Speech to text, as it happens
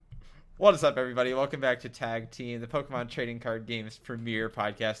What is up, everybody? Welcome back to Tag Team, the Pokemon Trading Card Game's premier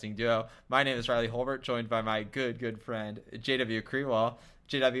podcasting duo. My name is Riley Holbert, joined by my good friend, JW Creewall.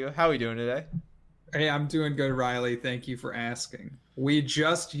 JW, how are we doing today? Hey, I'm doing good, Riley. Thank you for asking. We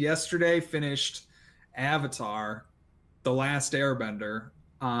just yesterday finished Avatar, The Last Airbender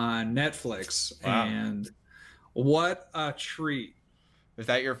on Netflix, Wow. and what a treat Is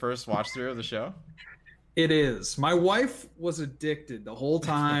that your first watch through of the show? it is. My wife was addicted the whole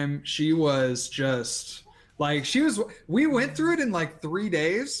time. She was just we went through it in like 3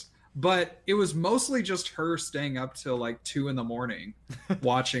 days, but it was mostly just her staying up till like 2 in the morning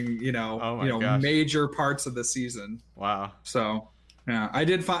watching, Oh my gosh. major parts of the season. Wow. So yeah, I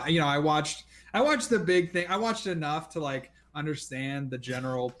did find, I watched the big thing. I watched enough to like understand the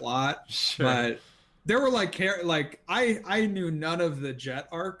general plot, Sure. but there were I knew none of the Jet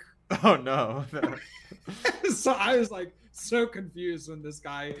arc. Oh no. So I was like so confused when this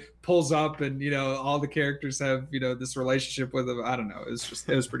guy pulls up and all the characters have this relationship with him. I don't know.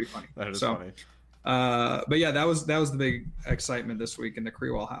 It was pretty funny. That is So funny. but yeah, that was the big excitement this week in the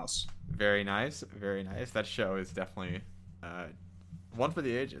Creewell house. Very nice. Very nice. That show is definitely one for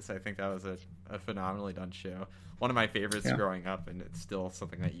the ages. I think that was a phenomenally done show. One of my favorites Yeah. growing up, and it's still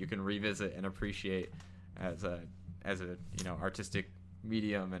something that you can revisit and appreciate as a artistic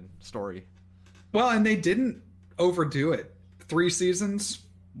medium and story. Well, and they didn't overdo it. 3 seasons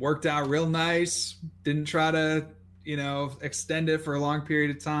worked out real nice. Didn't try to, extend it for a long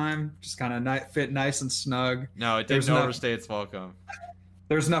period of time. Just kind of fit nice and snug. No, it There's didn't enough, overstay its welcome.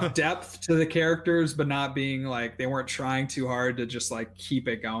 there's enough depth to the characters, but not being like they weren't trying too hard to just like keep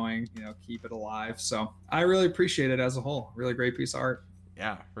it going, keep it alive. So I really appreciate it as a whole. Really great piece of art.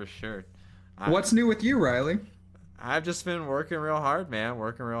 Yeah, for sure. What's new with you, Riley? I've just been working real hard, man.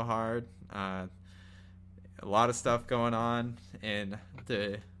 Working real hard. A lot of stuff going on in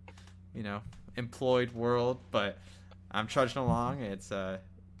the, employed world, but I'm trudging along. It's taught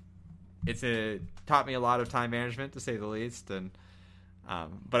me a lot of time management, to say the least, and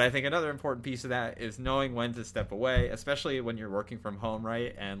but I think another important piece of that is knowing when to step away, especially when you're working from home,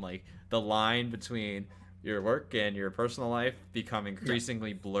 right? And like the line between your work and your personal life become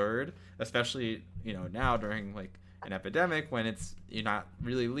increasingly blurred, especially now during like an epidemic when you're not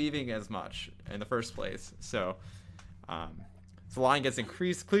really leaving as much in the first place. So the line gets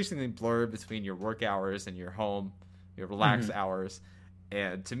increasingly blurred between your work hours and your home, your relaxed hours.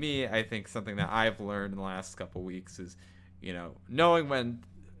 And to me, I think something that I've learned in the last couple weeks is, knowing when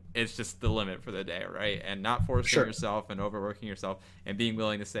it's just the limit for the day, right? And not forcing yourself and overworking yourself, and being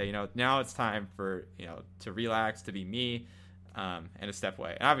willing to say, now it's time for, to relax, to be me, and to step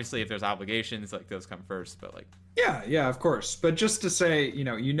away. And obviously, if there's obligations, like those come first, but like, Yeah, of course. But just to say,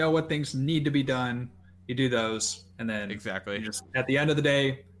 what things need to be done, you do those, and then exactly. just at the end of the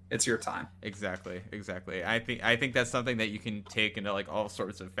day, it's your time. Exactly. I think that's something that you can take into like all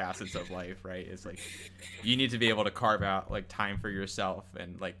sorts of facets of life, right? It's like you need to be able to carve out like time for yourself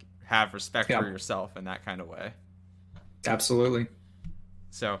and like have respect for yourself in that kind of way. Absolutely.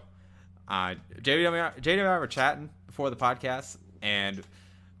 So, JW and I were chatting before the podcast, and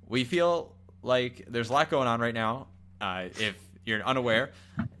we feel like there's a lot going on right now. If you're unaware,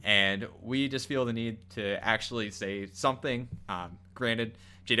 and we just feel the need to actually say something. Granted,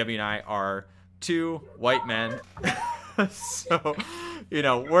 JW and I are two white men, so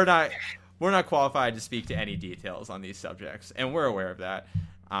we're not qualified to speak to any details on these subjects, and we're aware of that.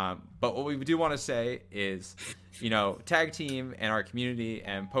 But what we do want to say is, Tag Team and our community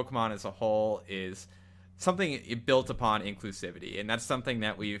and Pokemon as a whole is something built upon inclusivity, and that's something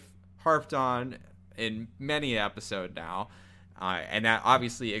that we've harped on in many episodes now, and that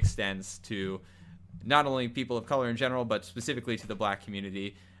obviously extends to not only people of color in general, but specifically to the Black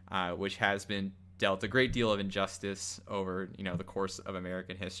community, which has been dealt a great deal of injustice over the course of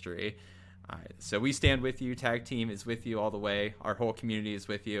American history. So we stand with you. Tag Team is with you all the way. Our whole community is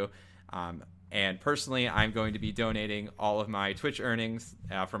with you. And personally, I'm going to be donating all of my Twitch earnings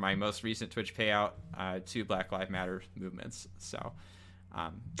for my most recent Twitch payout to Black Lives Matter movements. So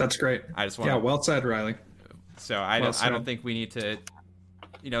that's great. I just want well said, Riley. So I don't think we need to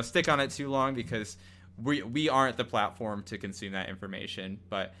stick on it too long, because we aren't the platform to consume that information.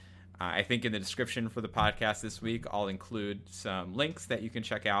 But I think in the description for the podcast this week, I'll include some links that you can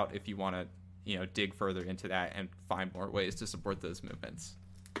check out if you want to dig further into that and find more ways to support those movements.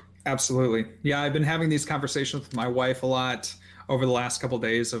 Absolutely. Yeah, I've been having these conversations with my wife a lot over the last couple of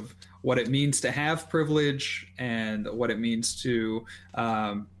days of what it means to have privilege and what it means to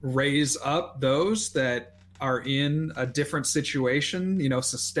raise up those that are in a different situation,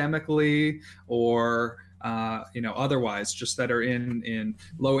 systemically or otherwise, just that are in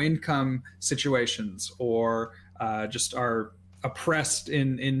low income situations, or just are oppressed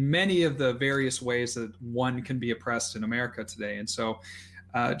in many of the various ways that one can be oppressed in America today. And so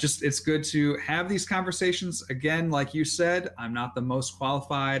it's good to have these conversations. Again, like you said, I'm not the most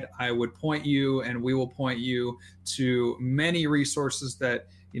qualified. I would point you, and we will point you to many resources that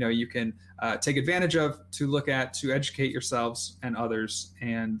you can take advantage of, to look at, to educate yourselves and others.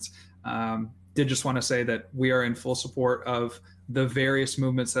 And did just want to say that we are in full support of the various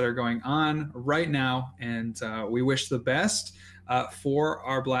movements that are going on right now, and we wish the best for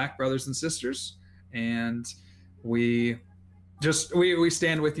our Black brothers and sisters, and we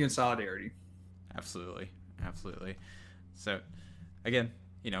stand with you in solidarity. Absolutely. So again,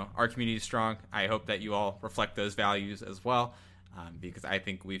 our community is strong. I hope that you all reflect those values as well, because I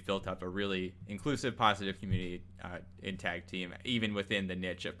think we've built up a really inclusive, positive community in tag team, even within the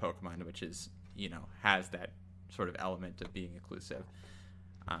niche of Pokemon, which is has that sort of element of being inclusive.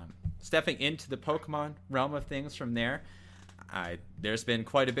 Stepping into the Pokemon realm of things from there, there's been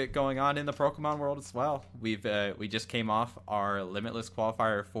quite a bit going on in the Pokemon world as well. We just came off our Limitless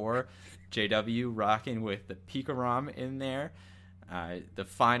Qualifier 4, JW rocking with the Pikarom in there, the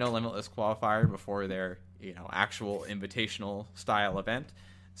final Limitless Qualifier before their actual invitational style event.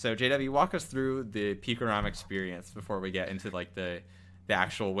 So JW, walk us through the Pikarom experience before we get into like the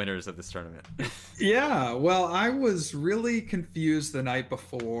actual winners of this tournament. Yeah, well, I was really confused the night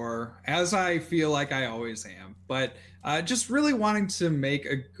before, as I feel like I always am, but just really wanting to make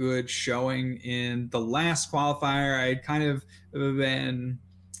a good showing in the last qualifier. I had kind of been,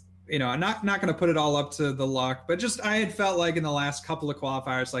 I'm not going to put it all up to the luck, but just I had felt like in the last couple of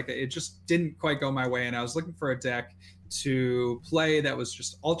qualifiers, like it just didn't quite go my way, and I was looking for a deck to play that was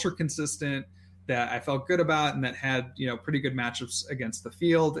just ultra consistent, that I felt good about, and that had pretty good matchups against the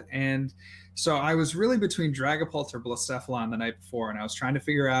field. And so I was really between Dragapult or Blacephalon the night before, and I was trying to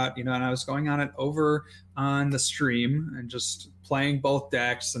figure out, and I was going on it over on the stream and just playing both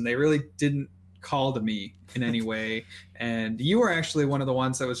decks, and they really didn't call to me in any way. And you were actually one of the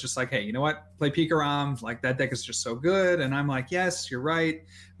ones that was just like, hey, you know what, play Pikarom, like that deck is just so good. And I'm like, yes, you're right.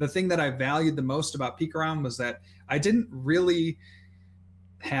 The thing that I valued the most about Pikarom was that I didn't really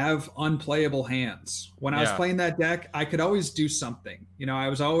have unplayable hands. When I was playing that deck, I could always do something. I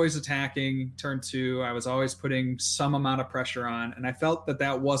was always attacking turn 2. I was always putting some amount of pressure on, and I felt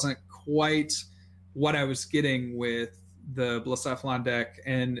that wasn't quite what I was getting with the Blacephalon deck.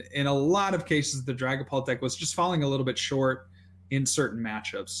 And in a lot of cases, the Dragapult deck was just falling a little bit short in certain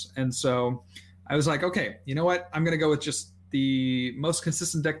matchups. And so I was like, okay, you know what? I'm going to go with just the most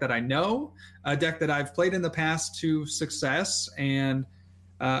consistent deck that I know, a deck that I've played in the past to success, and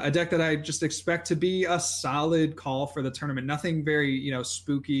a deck that I just expect to be a solid call for the tournament. Nothing very,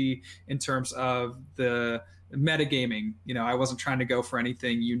 spooky in terms of the metagaming. I wasn't trying to go for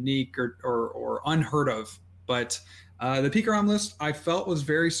anything unique or unheard of. But the Pikarom list I felt was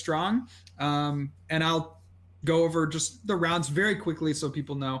very strong. And I'll go over just the rounds very quickly so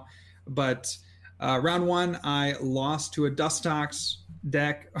people know. But round 1, I lost to a Dustox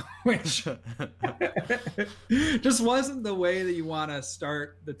deck, which just wasn't the way that you want to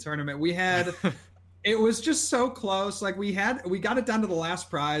start the tournament. It was just so close. Like we got it down to the last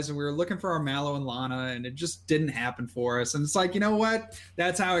prize, and we were looking for our Mallow and Lana, and it just didn't happen for us. And it's like, you know what?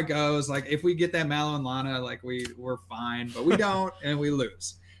 That's how it goes. Like if we get that Mallow and Lana, like we're fine, but we don't, and we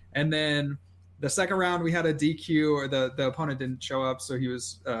lose. And then the second round, we had a DQ, or the opponent didn't show up, so he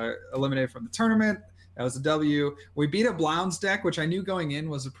was eliminated from the tournament. That was a W. We beat a Blounds deck, which I knew going in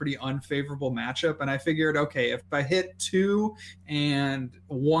was a pretty unfavorable matchup. And I figured, okay, if I hit 2 and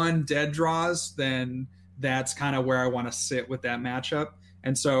 1 dead draws, then that's kind of where I want to sit with that matchup.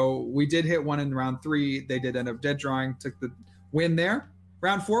 And so we did hit 1 in round 3. They did end up dead drawing, took the win there.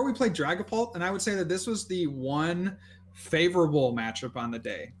 Round 4, we played Dragapult, and I would say that this was the one favorable matchup on the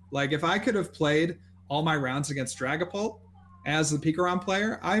day. Like if I could have played all my rounds against Dragapult as the Pikarom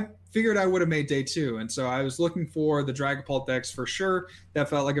player, I figured I would have made day 2. And so I was looking for the Dragapult decks for sure. That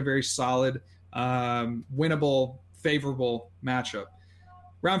felt like a very solid, winnable, favorable matchup.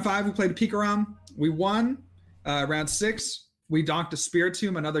 Round 5, we played Pikarom. We won. Round 6, we donked a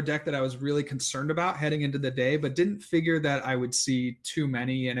Spiritomb, another deck that I was really concerned about heading into the day, but didn't figure that I would see too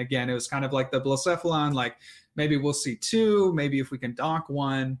many. And again, it was kind of like the Blacephalon, like maybe we'll see 2. Maybe if we can donk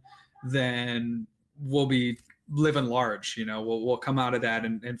 1, then we'll be living large, we'll come out of that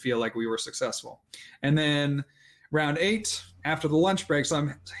and feel like we were successful. And then round 8, after the lunch break, so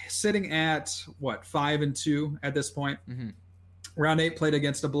I'm sitting at 5-2 at this point. Mm-hmm. Round 8, played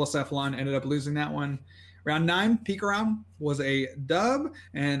against a Blacephalon, ended up losing that one. Round 9, Pikarom was a dub,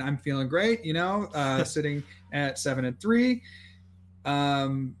 and I'm feeling great, sitting at 7-3.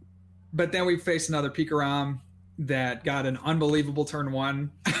 But then we faced another Pikarom that got an unbelievable turn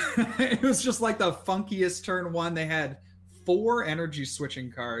 1. It was just like the funkiest turn 1. They had 4 energy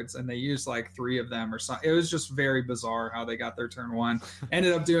switching cards, and they used like 3 of them or something. It was just very bizarre how they got their turn 1.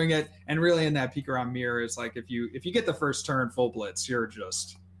 Ended up doing it, and really in that Pikarom mirror is like if you get the first turn full blitz, you're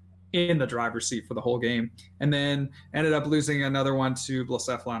just in the driver's seat for the whole game. And then ended up losing another one to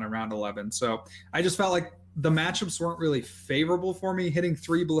Blacephalon in round 11. So I just felt like the matchups weren't really favorable for me. Hitting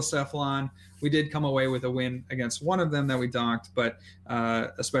 3 Blacephalon, we did come away with a win against one of them that we donked, but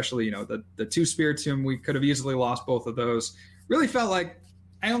especially the 2 Spiritomb, we could have easily lost both of those. Really felt like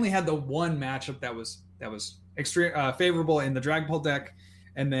I only had the one matchup that was extreme favorable in the Dragapult deck,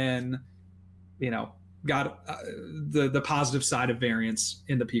 and then got the positive side of variance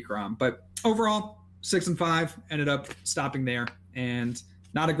in the Pikarom. But overall, 6-5, ended up stopping there, and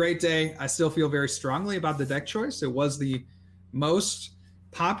not a great day. I still feel very strongly about the deck choice. It was the most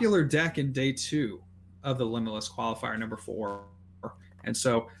popular deck in day 2 of the Limitless Qualifier number 4. And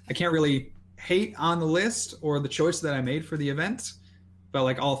so I can't really hate on the list or the choice that I made for the event. Felt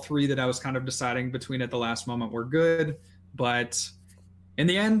like all 3 that I was kind of deciding between at the last moment were good. But in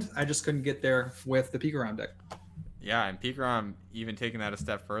the end, I just couldn't get there with the Pikarom deck. Yeah, and Pikarom, even taking that a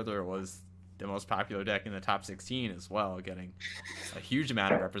step further, was the most popular deck in the top 16 as well, getting a huge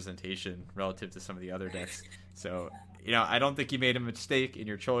amount of representation relative to some of the other decks. So, I don't think you made a mistake in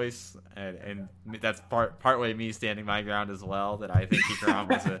your choice, and that's partway me standing my ground as well, that I think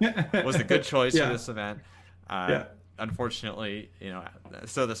Pikarom was a good choice for this event. Unfortunately,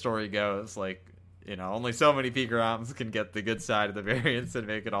 so the story goes, like, only so many Pikaroms can get the good side of the variance and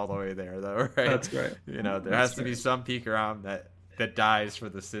make it all the way there, though, right? That's right. There has to be some Pikarom that dies for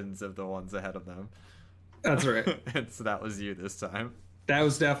the sins of the ones ahead of them. That's right. And so that was you this time. That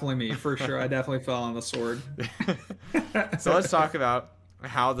was definitely me, for sure. I definitely fell on the sword. So let's talk about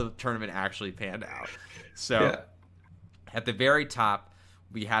how the tournament actually panned out. So at the very top,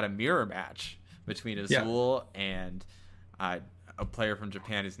 we had a mirror match between Azul and a player from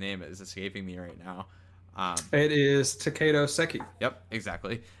Japan whose name is escaping me right now. It is Takedo Seki. Yep,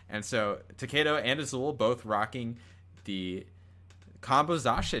 exactly. And so Takedo and Azul both rocking the Combo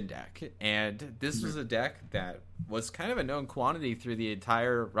Zacian deck, and this was a deck that was kind of a known quantity through the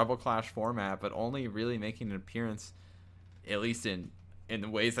entire Rebel Clash format, but only really making an appearance, at least in the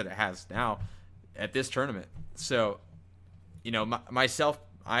ways that it has now, at this tournament. So, myself,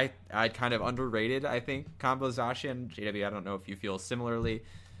 I kind of underrated, I think, Combo Zacian. JW, I don't know if you feel similarly.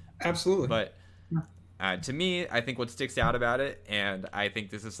 Absolutely. But to me, I think what sticks out about it, and I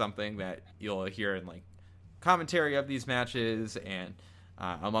think this is something that you'll hear in like commentary of these matches and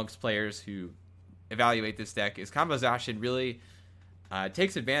amongst players who evaluate this deck, is Combo Zacian really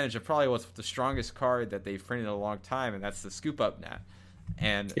takes advantage of probably what's the strongest card that they've printed in a long time, and that's the Scoop Up Net.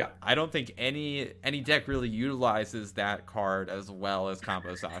 And I don't think any deck really utilizes that card as well as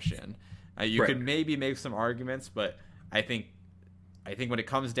Combo Zacian. You could maybe make some arguments, but I think when it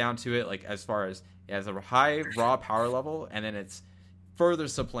comes down to it, like as far as it has a high raw power level, and then it's further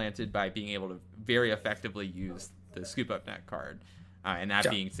supplanted by being able to very effectively use the Scoop Up Net card, and that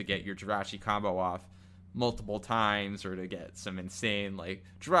being to get your Jirachi combo off multiple times, or to get some insane like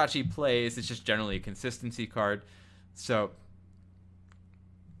Jirachi plays. It's just generally a consistency card. So,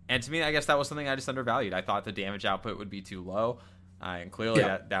 and to me, I guess that was something I just undervalued. I thought the damage output would be too low, and clearly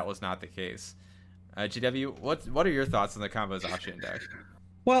that was not the case. GW, what are your thoughts on the Combo Zacian deck?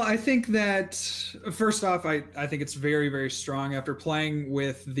 Well, I think that first off, I think it's very, very strong. After playing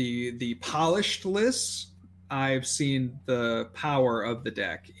with the polished lists, I've seen the power of the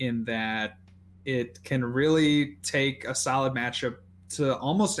deck in that it can really take a solid matchup to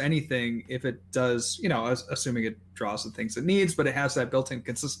almost anything if it does, assuming it draws the things it needs, but it has that built-in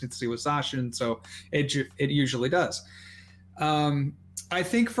consistency with Zacian, so it usually does. I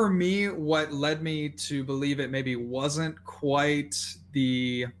think for me, what led me to believe it maybe wasn't quite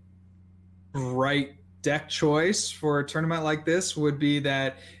the right deck choice for a tournament like this would be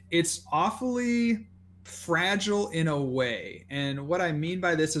that it's awfully fragile in a way. And what I mean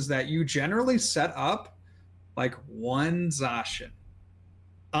by this is that you generally set up like one Zacian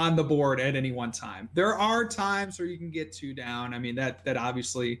on the board at any one time. There are times where you can get 2 down. I mean, that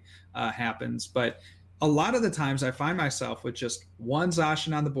obviously happens, but a lot of the times I find myself with just one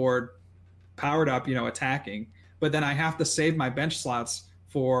Zacian on the board, powered up, attacking, but then I have to save my bench slots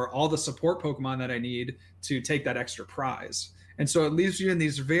for all the support Pokemon that I need to take that extra prize. And so it leaves you in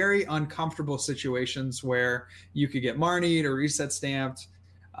these very uncomfortable situations where you could get Marnied or reset stamped,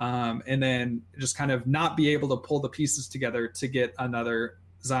 and then just kind of not be able to pull the pieces together to get another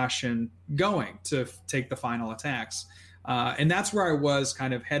Zacian going to take the final attacks. And that's where I was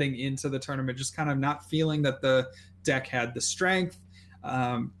kind of heading into the tournament, just kind of not feeling that the deck had the strength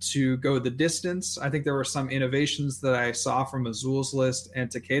to go the distance. I think there were some innovations that I saw from Azul's list and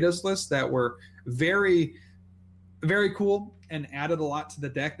Takeda's list that were very, very cool and added a lot to the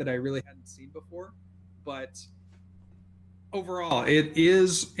deck that I really hadn't seen before. But overall, it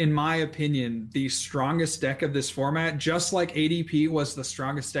is, in my opinion, the strongest deck of this format, just like ADP was the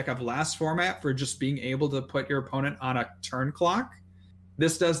strongest deck of last format for just being able to put your opponent on a turn clock.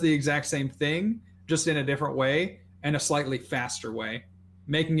 This does the exact same thing, just in a different way and a slightly faster way,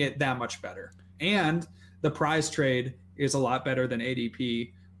 making it that much better. And the prize trade is a lot better than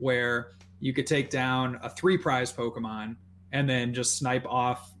ADP, where you could take down a 3-prize Pokemon and then just snipe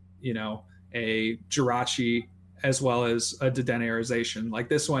off, a Jirachi as well as a Dedenne or Zacian. Like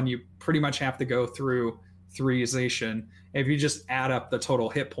this one, you pretty much have to go through 3 Zacian. If you just add up the total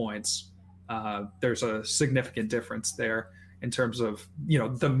hit points, there's a significant difference there in terms of,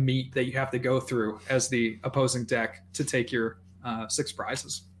 the meat that you have to go through as the opposing deck to take your 6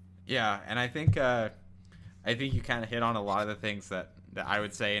 prizes. Yeah, and I think you kind of hit on a lot of the things that I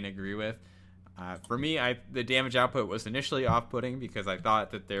would say and agree with. For me, the damage output was initially off-putting because I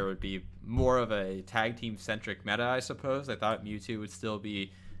thought that there would be more of a tag team centric meta, I suppose. I thought Mewtwo would still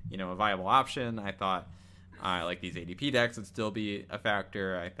be, a viable option. I thought like these ADP decks would still be a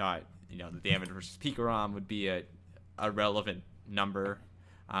factor. I thought, the damage versus Pikarom would be a relevant number.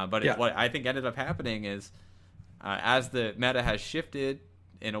 But what I think ended up happening is as the meta has shifted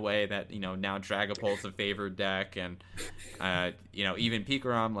in a way that, now Dragapult's a favored deck and, even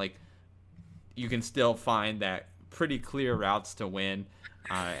Pikarom, like, you can still find that pretty clear routes to win.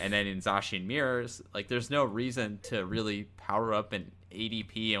 And then in Zacian Mirrors, like, there's no reason to really power up an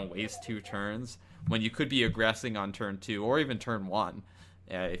ADP and waste 2 turns when you could be aggressing on turn 2 or even turn 1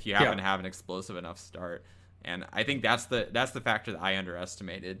 if you happen to have an explosive enough start. And I think that's the factor that I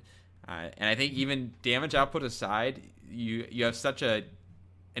underestimated. And I think even damage output aside, you have such an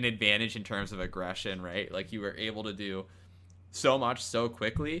advantage in terms of aggression, right? Like, you were able to do so much so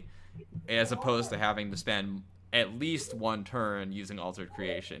quickly, as opposed to having to spend at least 1 turn using Altered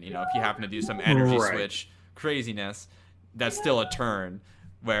Creation. If you happen to do some energy switch craziness, that's still a turn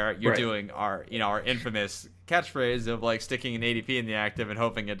where you're doing our infamous catchphrase of like sticking an ADP in the active and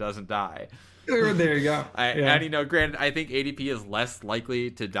hoping it doesn't die. There you go. And granted, I think ADP is less likely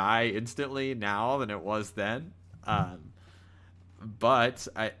to die instantly now than it was then. But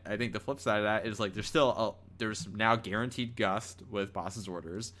I think the flip side of that is like there's now guaranteed Gust with Boss's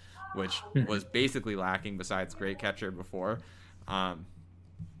Orders, which was basically lacking besides Great Catcher before.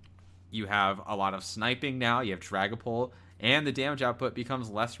 You have a lot of sniping now. You have Dragapult, and the damage output becomes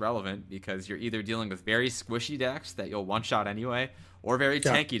less relevant because you're either dealing with very squishy decks that you'll one-shot anyway, or very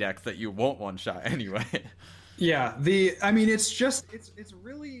tanky decks that you won't one-shot anyway. Yeah, it's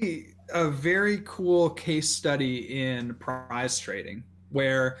really a very cool case study in prize trading,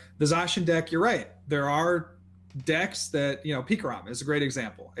 where the Zacian deck, you're right, there are decks that, Pikarom is a great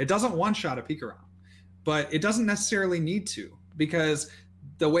example. It doesn't one-shot a Pikarom, but it doesn't necessarily need to, because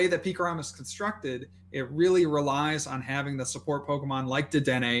the way that Pikarom is constructed, it really relies on having the support Pokemon like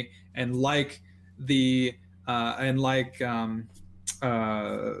Dedenne and like the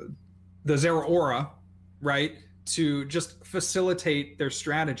Zeraora, right, to just facilitate their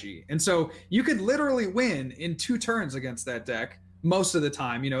strategy. And so you could literally win in 2 turns against that deck most of the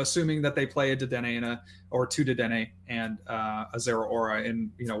time, assuming that they play a Dedenne or 2 Dedenne and a Zeraora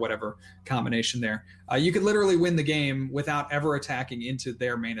in, whatever combination there. You could literally win the game without ever attacking into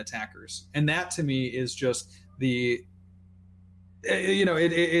their main attackers. And that to me is just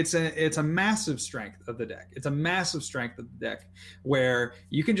it's a massive strength of the deck. It's a massive strength of the deck where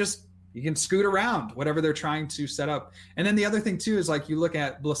you can scoot around whatever they're trying to set up. And then the other thing too is, like, you look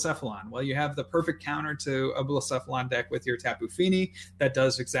at Blacephalon. Well, you have the perfect counter to a Blacephalon deck with your Tapu Fini that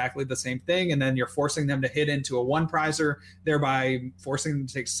does exactly the same thing, and then you're forcing them to hit into a 1-prizer, thereby forcing them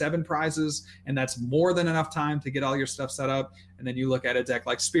to take 7 prizes, and that's more than enough time to get all your stuff set up. And then you look at a deck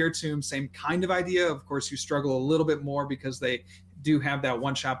like Spiritomb, same kind of idea. Of course, you struggle a little bit more because they do have that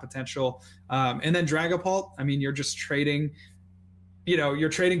one-shot potential. And then Dragapult, I mean, you're just trading... you're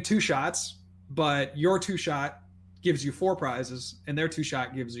trading 2 shots, but your 2-shot gives you 4 prizes and their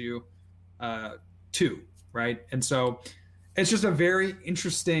 2-shot gives you 2, right? And so it's just a very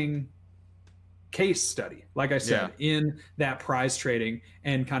interesting case study, like I said, in that prize trading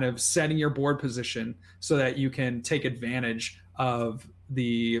and kind of setting your board position so that you can take advantage of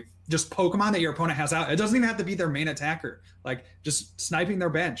the just Pokemon that your opponent has out. It doesn't even have to be their main attacker. Like just sniping their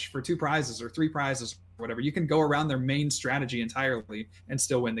bench for 2 prizes or 3 prizes or whatever. You can go around their main strategy entirely and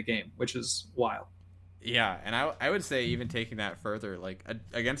still win the game, which is wild. Yeah, and I would say even taking that further, like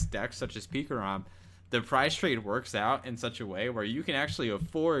against decks such as Pikarom, the prize trade works out in such a way where you can actually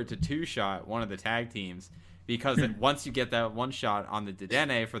afford to 2-shot one of the tag teams, because once you get that 1 shot on the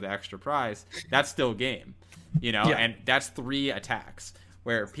Dedenne for the extra prize, that's still game, and that's 3 attacks.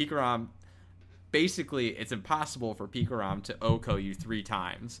 Where Pikarom, basically, it's impossible for Pikarom to OHKO you 3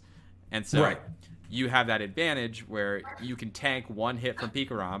 times, and so you have that advantage where you can tank 1 hit from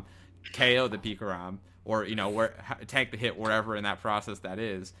Pikarom, KO the Pikarom, or tank the hit wherever in that process that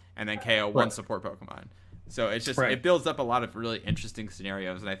is, and then KO 1 support Pokemon. So it's just it builds up a lot of really interesting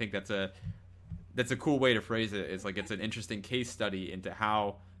scenarios, and I think that's a cool way to phrase it. Is like it's an interesting case study into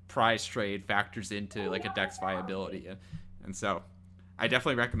how prize trade factors into like a deck's viability, and so I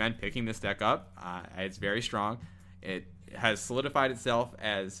definitely recommend picking this deck up. It's very strong. It has solidified itself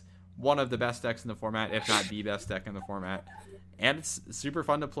as one of the best decks in the format, if not the best deck in the format. And it's super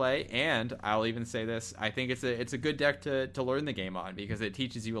fun to play, and I'll even say this, I think it's a good deck to learn the game on, because it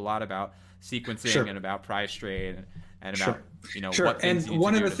teaches you a lot about sequencing and about prize trade and about what things you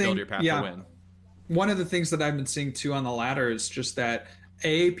need to do to build your path to win. One of the things that I've been seeing too on the ladder is just that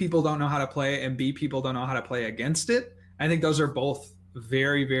A, people don't know how to play, and B, people don't know how to play against it. I think those are both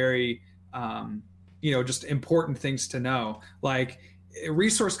very, very just important things to know. Like,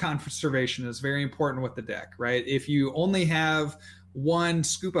 resource conservation is very important with the deck, right? If you only have 1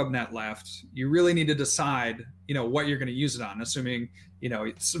 scoop up net left, you really need to decide, what you're going to use it on, assuming,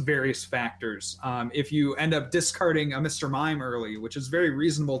 it's various factors. If you end up discarding a Mr. Mime early, which is very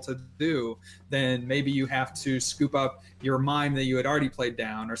reasonable to do, then maybe you have to scoop up your Mime that you had already played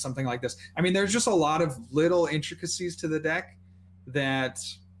down or something like this. I mean, there's just a lot of little intricacies to the deck that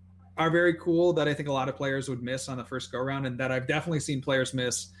are very cool that I think a lot of players would miss on the first go round, and that I've definitely seen players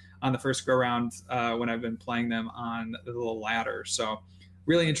miss on the first go round when I've been playing them on the little ladder. So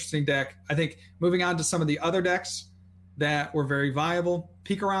really interesting deck. I think moving on to some of the other decks that were very viable,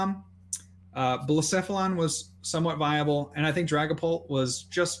 Pikarom, Blacephalon was somewhat viable, and I think Dragapult was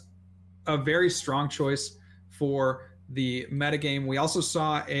just a very strong choice for the metagame. We also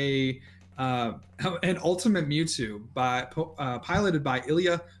saw an Ultimate Mewtwo piloted by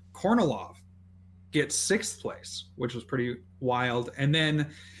Ilya Kornilov get 6th place, which was pretty wild. And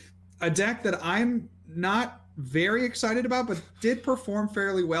then a deck that I'm not very excited about, but did perform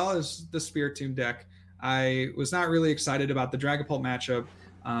fairly well, is the Spiritomb deck. I was not really excited about the Dragapult matchup,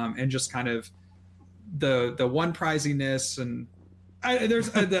 and just kind of the one priziness, and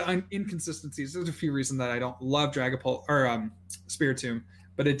there's the inconsistencies. There's a few reasons that I don't love Dragapult or Spiritomb,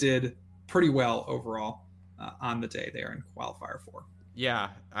 but it did pretty well overall on the day there in Qualifier 4. Yeah,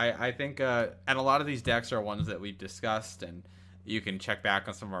 I think and a lot of these decks are ones that we've discussed, and you can check back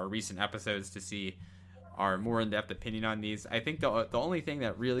on some of our recent episodes to see our more in-depth opinion on these. I think the only thing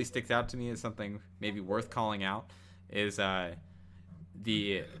that really sticks out to me is something maybe worth calling out is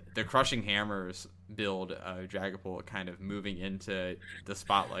the Crushing Hammers build of Dragapult kind of moving into the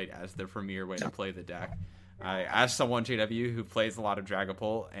spotlight as the premier way to play the deck. As someone, JW, who plays a lot of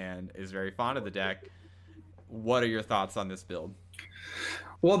Dragapult and is very fond of the deck, what are your thoughts on this build?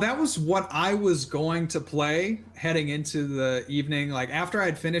 Well, that was what I was going to play heading into the evening. Like, after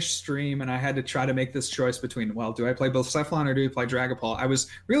I'd finished stream and I had to try to make this choice between, well, do I play Blacephalon or do I play Dragapult? I was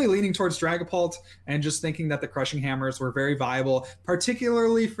really leaning towards Dragapult and just thinking that the Crushing Hammers were very viable,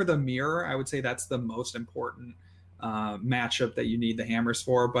 particularly for the mirror. I would say that's the most important matchup that you need the hammers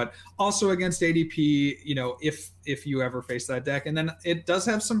for, but also against ADP, if you ever face that deck. And then it does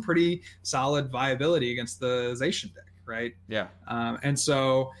have some pretty solid viability against the Zacian deck, right? Yeah. And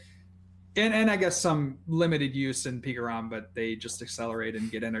so, and I guess some limited use in Pikarom, but they just accelerate and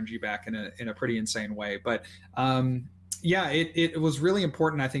get energy back in a pretty insane way. But it was really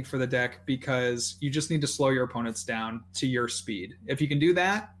important, I think, for the deck, because you just need to slow your opponents down to your speed. If you can do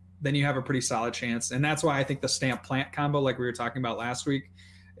that, then you have a pretty solid chance. And that's why I think the Stamp Plant combo, like we were talking about last week,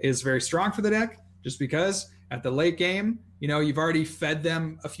 is very strong for the deck, just because at the late game, you've already fed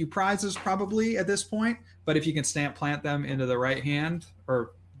them a few prizes probably at this point, but if you can Stamp Plant them into the right hand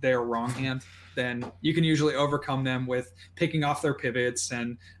or their wrong hand, then you can usually overcome them with picking off their pivots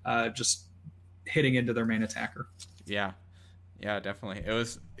and just hitting into their main attacker. Yeah, definitely. It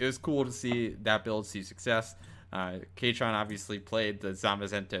was cool to see that build see success. Katron obviously played the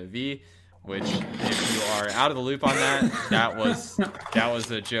Zamazenta V, which, if you are out of the loop on that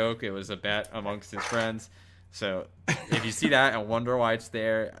was a joke. It was a bet amongst his friends. So if you see that and wonder why it's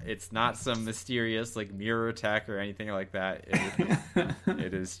there, it's not some mysterious like mirror attack or anything like that.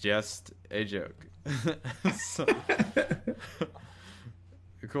 It is just a joke. So,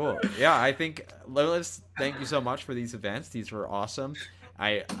 cool. Yeah, I think let's thank you so much for these events. These were awesome.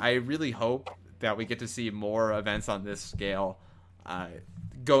 I really hope that we get to see more events on this scale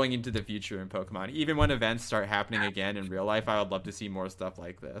going into the future in Pokemon. Even when events start happening again in real life, I would love to see more stuff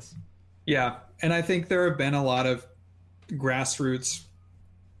like this. Yeah, and I think there have been a lot of grassroots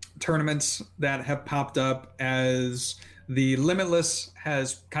tournaments that have popped up as the Limitless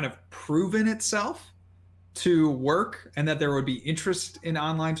has kind of proven itself to work and that there would be interest in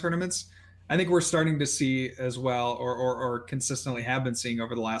online tournaments. I think we're starting to see as well, or consistently have been seeing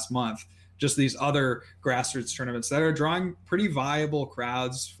over the last month, just these other grassroots tournaments that are drawing pretty viable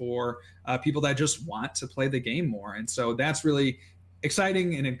crowds for people that just want to play the game more. And so that's really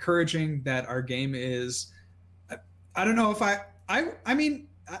exciting and encouraging that our game is, I don't know if I mean,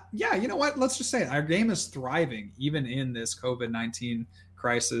 yeah, you know what? Let's just say it. Our game is thriving even in this COVID-19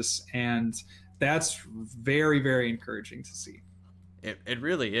 crisis. And that's very, very encouraging to see. It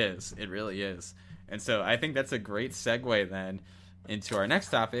really is. It really is. And so I think that's a great segue then into our next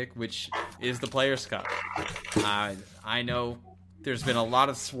topic, which is the Players' Cup. I know there's been a lot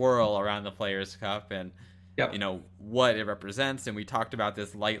of swirl around the Players' Cup and you know what it represents, and we talked about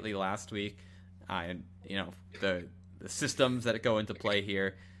this lightly last week, and you know the systems that go into play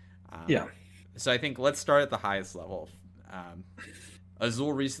here. So I think let's start at the highest level.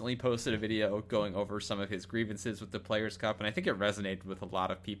 Azul recently posted a video going over some of his grievances with the Players' Cup, and I think it resonated with a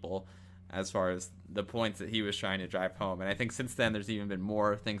lot of people as far as the points that he was trying to drive home. And I think since then there's even been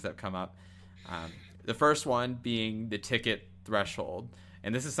more things that have come up. The first one being the ticket threshold.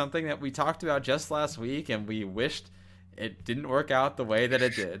 And this is something that we talked about just last week, and we wished it didn't work out the way that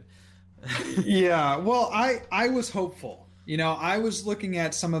it did. Yeah, well, I was hopeful. You know, I was looking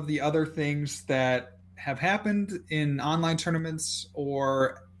at some of the other things that have happened in online tournaments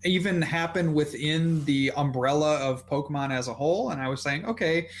or even happen within the umbrella of Pokemon as a whole. And I was saying,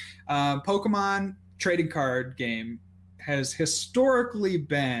 okay, Pokemon trading card game has historically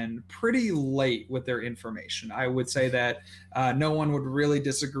been pretty late with their information. I would say that no one would really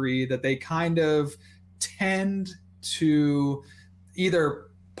disagree that they kind of tend to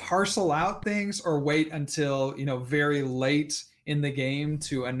either parcel out things or wait until, you know, very late in the game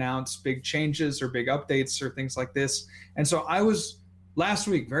to announce big changes or big updates or things like this. And so I was last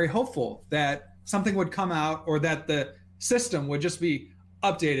week very hopeful that something would come out or that the system would just be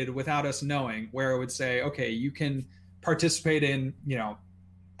updated without us knowing, where it would say, okay, you can participate in, you know,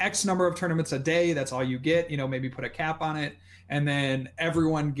 X number of tournaments a day. That's all you get, you know, maybe put a cap on it. And then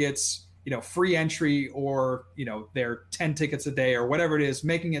everyone gets, you know, free entry or, you know, their 10 tickets a day or whatever it is,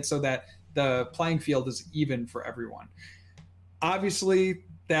 making it so that the playing field is even for everyone. Obviously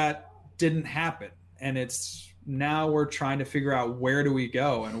that didn't happen. And it's now we're trying to figure out where do we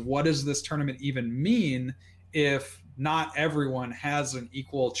go and what does this tournament even mean if not everyone has an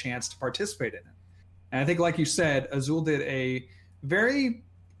equal chance to participate in it. And I think, like you said, Azul did a very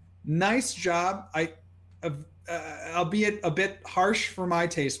nice job. Albeit a bit harsh for my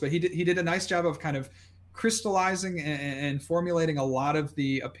taste, but he did a nice job of kind of crystallizing and formulating a lot of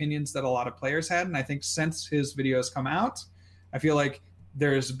the opinions that a lot of players had. And I think since his videos come out, I feel like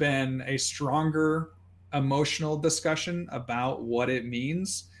there's been a stronger emotional discussion about what it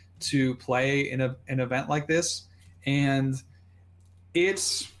means to play in an event like this. And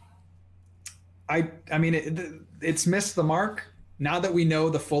it's it's missed the mark. Now that we know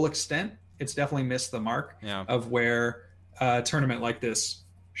the full extent, it's definitely missed the mark of where a tournament like this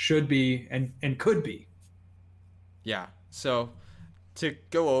should be and could be. Yeah. So to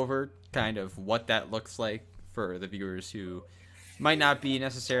go over kind of what that looks like for the viewers who might not be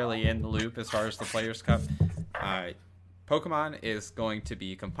necessarily in the loop as far as the Players' Cup, Pokemon is going to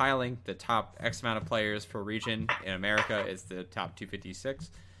be compiling the top X amount of players per region. In America, it's the top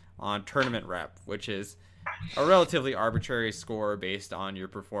 256 on Tournament Rep, which is a relatively arbitrary score based on your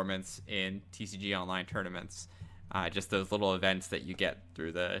performance in TCG Online tournaments. Just those little events that you get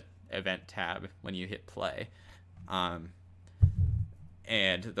through the event tab when you hit play. And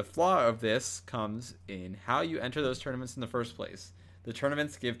the flaw of this comes in how you enter those tournaments in the first place. The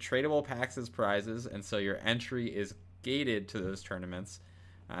tournaments give tradable packs as prizes, and so your entry is gated to those tournaments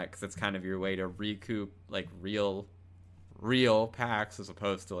because it's kind of your way to recoup like real packs as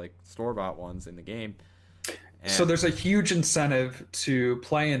opposed to like store-bought ones in the game. And so there's a huge incentive to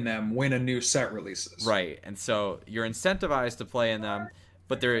play in them when a new set releases. Right, and so you're incentivized to play in them,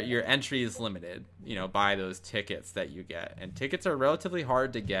 but your entry is limited, you know, by those tickets that you get. And tickets are relatively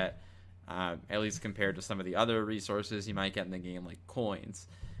hard to get at least compared to some of the other resources you might get in the game, like coins.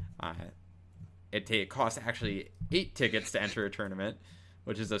 It costs actually 8 tickets to enter a tournament,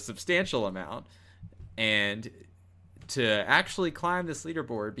 which is a substantial amount. And to actually climb this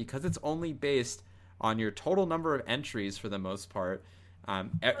leaderboard, because it's only based on your total number of entries for the most part,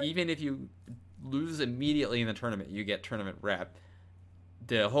 even if you lose immediately in the tournament, you get tournament rep.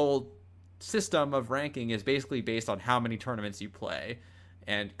 The whole system of ranking is basically based on how many tournaments you play.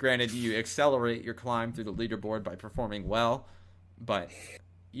 And granted, you accelerate your climb through the leaderboard by performing well, but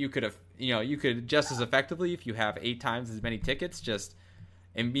you could just as effectively, if you have 8 times as many tickets, just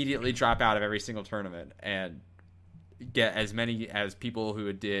immediately drop out of every single tournament and get as many as people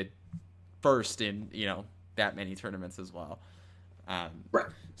who did first in that many tournaments as well. Right.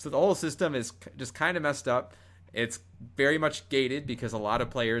 So the whole system is just kind of messed up. It's very much gated because a lot of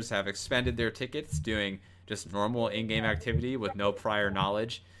players have expended their tickets doing just normal in-game activity with no prior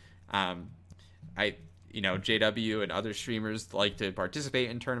knowledge. JW and other streamers like to participate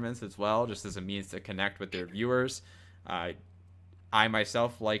in tournaments as well, just as a means to connect with their viewers. I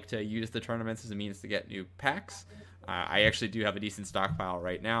myself like to use the tournaments as a means to get new packs. I actually do have a decent stockpile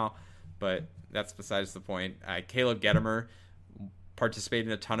right now, but that's besides the point. Caleb Gettimer participated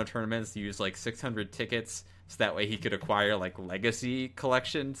in a ton of tournaments, used like 600 tickets, so that way he could acquire like legacy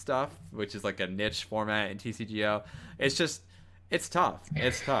collection stuff, which is like a niche format in TCGO. It's tough.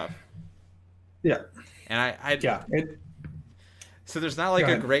 It's tough. Yeah. And so there's not like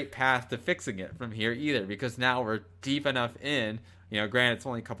a great path to fixing it from here either, because now we're deep enough in, granted it's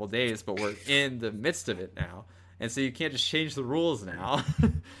only a couple days, but we're in the midst of it now. And so you can't just change the rules now.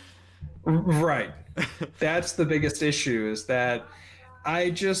 Right. That's the biggest issue, is that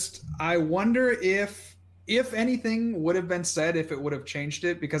I wonder if anything would have been said, if it would have changed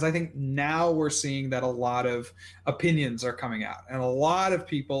it, because I think now we're seeing that a lot of opinions are coming out and a lot of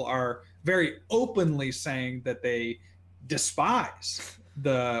people are very openly saying that they despise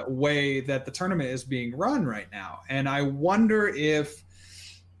the way that the tournament is being run right now. And I wonder if,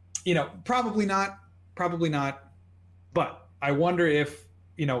 probably not, but I wonder if,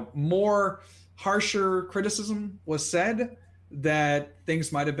 more harsher criticism was said, that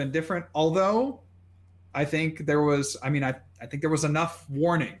things might have been different. Although I think there was, I think there was enough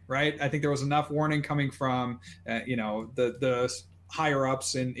warning, right? I think there was enough warning coming from, the higher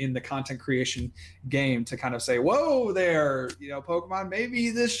ups in the content creation game to kind of say, whoa there, Pokemon, maybe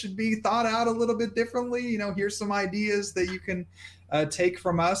this should be thought out a little bit differently. Here's some ideas that you can take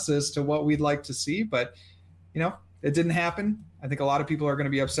from us as to what we'd like to see. But, it didn't happen. I think a lot of people are going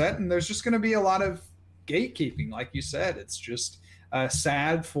to be upset, and there's just going to be a lot of gatekeeping. Like you said, it's just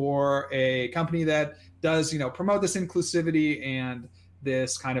sad for a company that does, promote this inclusivity and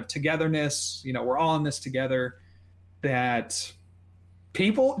this kind of togetherness. We're all in this together, that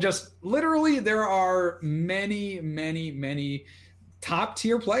people just literally, there are many top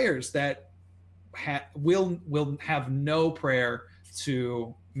tier players that will have no prayer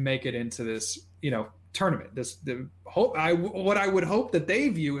to make it into this, tournament. What I would hope that they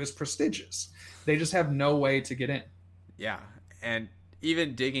view as prestigious. They just have no way to get in. Yeah. And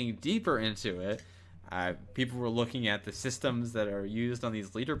even digging deeper into it, people were looking at the systems that are used on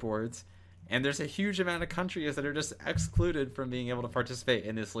these leaderboards, and there's a huge amount of countries that are just excluded from being able to participate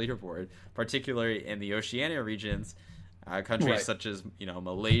in this leaderboard, particularly in the Oceania regions. Countries such as,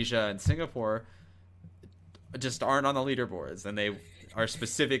 Malaysia and Singapore just aren't on the leaderboards, and they are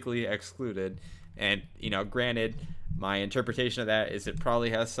specifically excluded. And, granted, my interpretation of that is it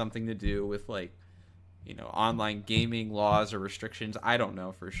probably has something to do with, like, online gaming laws or restrictions. I don't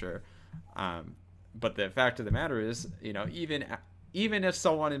know for sure. But the fact of the matter is, even if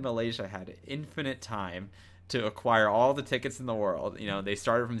someone in Malaysia had infinite time to acquire all the tickets in the world, they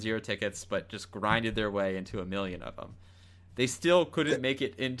started from 0 tickets, but just grinded their way into 1 million of them, they still couldn't make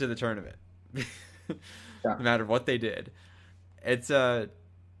it into the tournament. No matter what they did.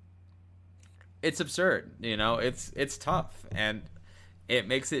 It's absurd, it's tough, and it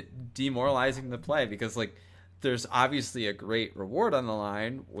makes it demoralizing to play, because like there's obviously a great reward on the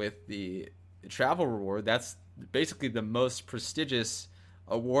line with the travel reward. That's basically the most prestigious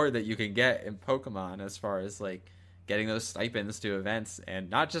award that you can get in Pokemon, as far as like getting those stipends to events, and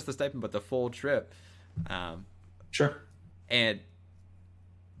not just the stipend but the full trip. Sure.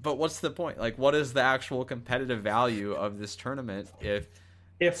 But what's the point? Like, what is the actual competitive value of this tournament if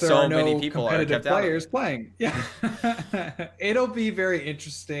there so are no many people competitive players playing? Yeah. It'll be very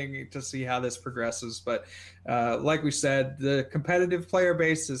interesting to see how this progresses. But like we said, the competitive player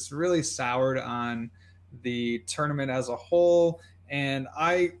base is really soured on the tournament as a whole. And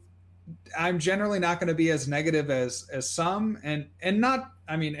I'm generally not going to be as negative as some, and not,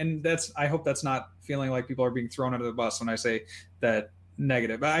 I mean, and that's, I hope that's not feeling like people are being thrown under the bus when I say that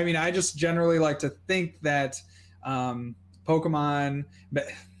negative. But I mean, I just generally like to think that Pokemon, but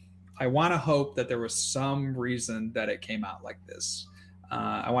I want to hope that there was some reason that it came out like this.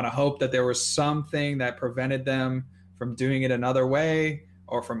 I want to hope that there was something that prevented them from doing it another way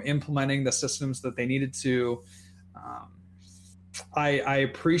or from implementing the systems that they needed to. I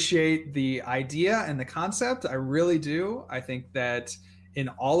appreciate the idea and the concept. I really do. I think that in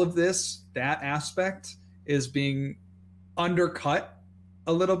all of this, that aspect is being undercut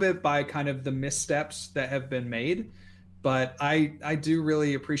a little bit by kind of the missteps that have been made. But I do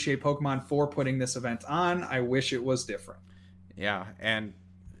really appreciate Pokemon for putting this event on. I wish it was different. Yeah, and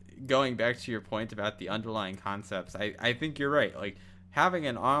going back to your point about the underlying concepts, I think you're right. Like, having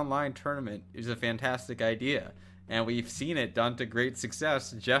an online tournament is a fantastic idea, and we've seen it done to great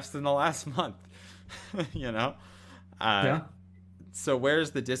success just in the last month. You know? Yeah. So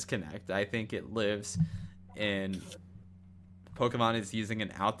where's the disconnect? I think it lives in Pokemon is using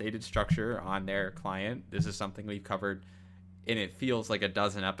an outdated structure on their client. This is something we've covered, and it feels like a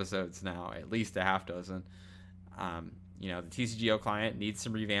dozen episodes now, at least a half dozen. You know, the TCGO client needs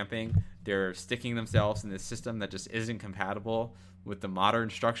some revamping. They're sticking themselves in this system that just isn't compatible with the modern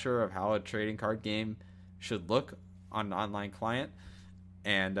structure of how a trading card game should look on an online client.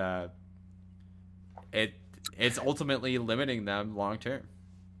 And it's ultimately limiting them long term.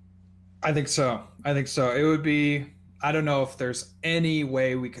 I think so. It would be, I don't know if there's any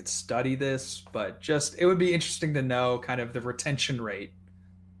way we could study this, but just, it would be interesting to know kind of the retention rate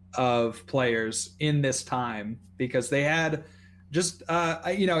of players in this time, because they had just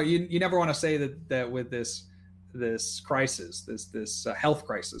you know, you never want to say that with this crisis, this health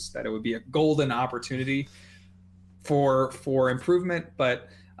crisis, that it would be a golden opportunity for improvement, but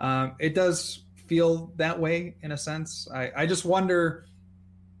it does feel that way in a sense. I just wonder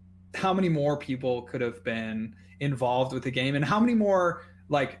how many more people could have been involved with the game, and how many more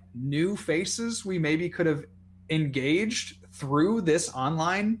like new faces we maybe could have engaged through this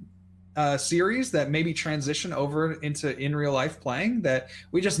online series that maybe transition over into in real life playing that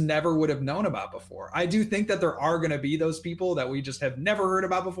we just never would have known about before. I do think that there are going to be those people that we just have never heard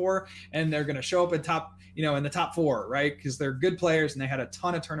about before, and they're going to show up in in the top 4, right? Because they're good players and they had a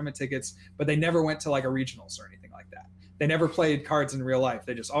ton of tournament tickets, but they never went to like a regionals or anything like that. They never played cards in real life.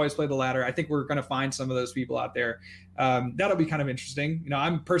 They just always played the ladder. I think we're going to find some of those people out there. That'll be kind of interesting. You know,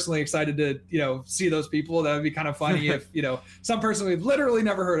 I'm personally excited to, see those people. That would be kind of funny if, some person we've literally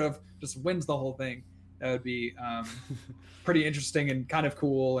never heard of just wins the whole thing. That would be pretty interesting and kind of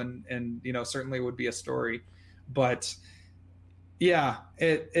cool, and certainly would be a story. But yeah,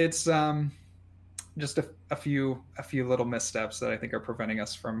 it's just a few little missteps that I think are preventing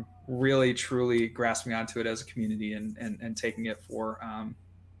us from really truly grasping onto it as a community and taking it for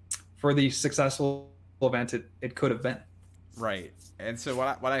the successful event it could have been. Right. And so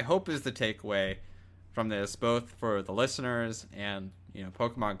what I hope is the takeaway from this, both for the listeners and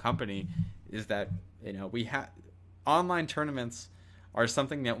Pokemon Company, is that we have online tournaments are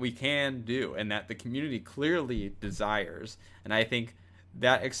something that we can do and that the community clearly desires. And I think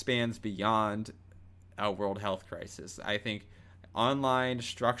that expands beyond a world health crisis. I think online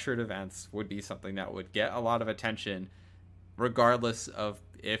structured events would be something that would get a lot of attention regardless of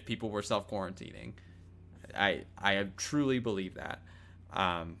if people were self-quarantining. I truly believe that.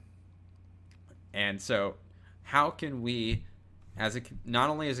 And so how can we, not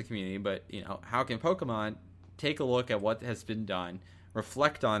only as a community, but how can Pokemon take a look at what has been done,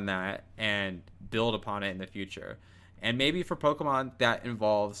 reflect on that, and build upon it in the future? And maybe for Pokemon, that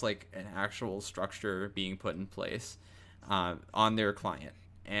involves like an actual structure being put in place on their client.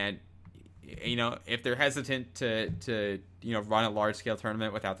 And if they're hesitant to run a large scale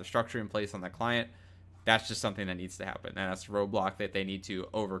tournament without the structure in place on the client, that's just something that needs to happen, and that's a roadblock that they need to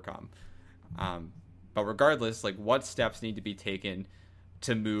overcome. But regardless, like, what steps need to be taken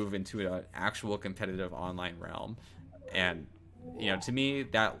to move into an actual competitive online realm? And to me,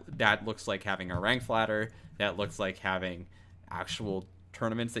 that looks like having a ranked ladder. That looks like having actual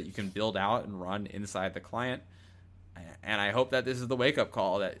tournaments that you can build out and run inside the client. And I hope that this is the wake-up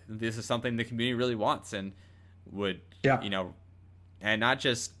call, that this is something the community really wants and would, and not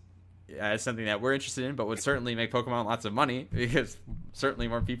just as something that we're interested in, but would certainly make Pokemon lots of money, because certainly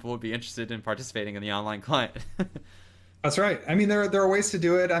more people would be interested in participating in the online client. That's right. I mean, there are ways to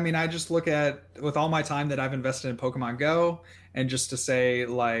do it. I mean, I just look at, with all my time that I've invested in Pokemon Go, and just to say,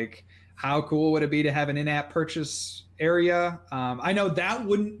 like, how cool would it be to have an in-app purchase area. I know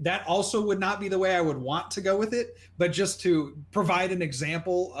that also would not be the way I would want to go with it, but just to provide an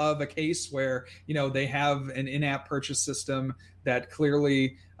example of a case where, they have an in-app purchase system that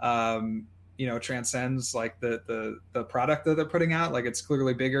clearly, transcends like the product that they're putting out. Like it's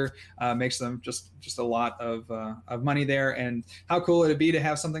clearly bigger, makes them just a lot of money there. And how cool would it be to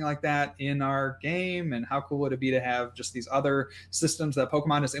have something like that in our game? And how cool would it be to have just these other systems that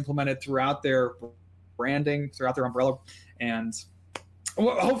Pokemon has implemented throughout their branding, throughout their umbrella? And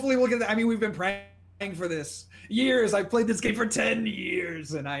hopefully we'll get that. I mean, we've been praying for this years. I played this game for 10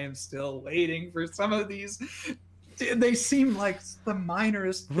 years and I am still waiting for some of these. They seem like the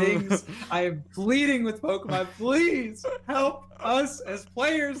minorest things. I am pleading with Pokemon, please help us as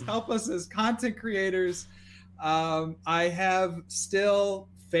players, help us as content creators. I have still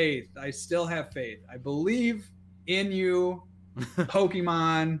faith. I still have faith. I believe in you,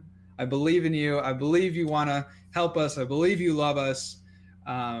 Pokemon. I believe in you. I believe you want to help us. I believe you love us.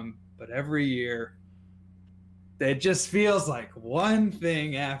 But every year, it just feels like one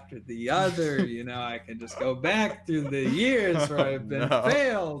thing after the other. I can just go back through the years where I've been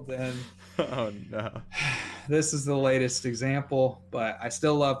failed. And oh no, this is the latest example. But I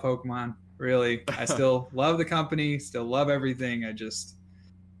still love Pokemon. Really, I still love the company. Still love everything. I just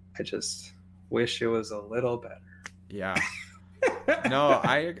wish it was a little better. Yeah. No,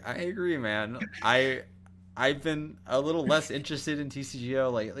 I agree, man. I've been a little less interested in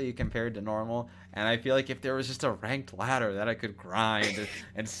TCGO lately compared to normal, and I feel like if there was just a ranked ladder that I could grind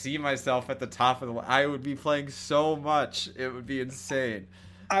and see myself at the top of the, I would be playing so much. It would be insane.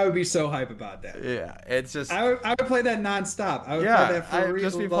 I would be so hype about that. Yeah, it's just I would play that nonstop. I would play that for I'd real.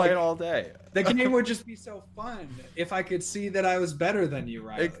 just be playing all day. The game would just be so fun if I could see that I was better than you,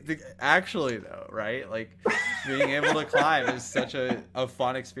 right? Actually, though, right? Like being able to climb is such a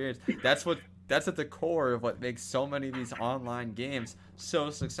fun experience. That's at the core of what makes so many of these online games so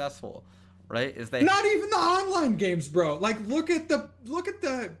successful, right? Is they not even the online games, bro. Like look at the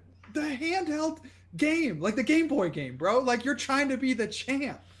handheld game, like the Game Boy game, bro. Like you're trying to be the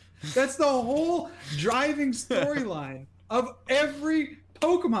champ. That's the whole driving storyline of every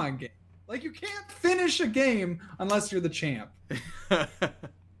Pokemon game. Like you can't finish a game unless you're the champ.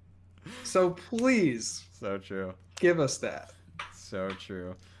 So please, so true. Give us that. So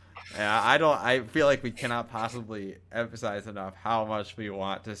true. Yeah, I feel like we cannot possibly emphasize enough how much we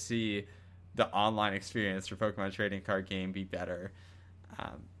want to see the online experience for Pokemon trading card game be better.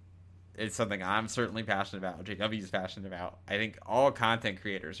 It's something I'm certainly passionate about. JW is passionate about. I think all content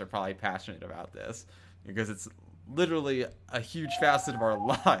creators are probably passionate about this because it's literally a huge facet of our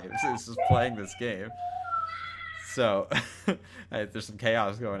lives is just playing this game. So there's some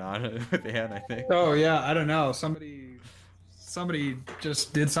chaos going on with Dan, I think. Oh yeah, I don't know. Somebody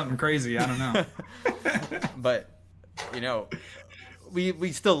just did something crazy. I don't know. But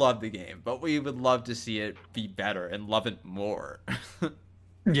we still love the game, but we would love to see it be better and love it more.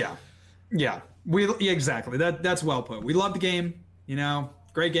 Yeah. Exactly. That's well put. We love the game.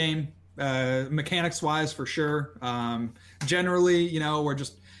 Great game. Mechanics wise, for sure. Generally, we're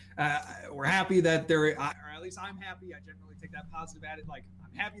just we're happy that there, or at least I'm happy. I generally take that positive at it. Like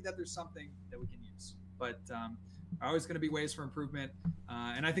I'm happy that there's something that we can use, but always going to be ways for improvement.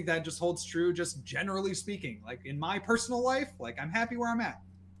 And I think that just holds true, just generally speaking. Like in my personal life, like I'm happy where I'm at.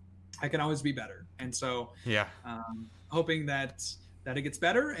 I can always be better. And so, yeah, hoping that it gets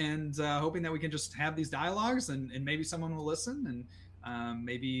better, and hoping that we can just have these dialogues, and maybe someone will listen, and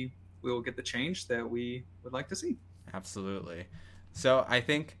maybe we will get the change that we would like to see. Absolutely. So I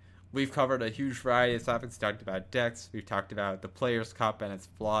think we've covered a huge variety of topics. We talked about decks. We've talked about the Players' Cup and its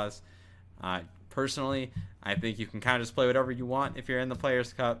flaws. Personally, I think you can kind of just play whatever you want if you're in the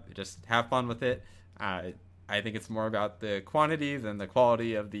Players' Cup. Just have fun with it. I think it's more about the quantity than the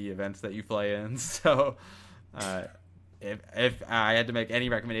quality of the events that you play in. So if I had to make any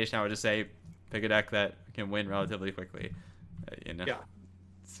recommendation, I would just say pick a deck that can win relatively quickly. Yeah.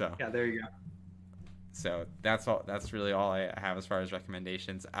 So yeah, there you go. So that's all. That's really all I have as far as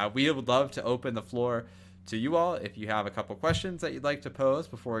recommendations. We would love to open the floor to you all if you have a couple questions that you'd like to pose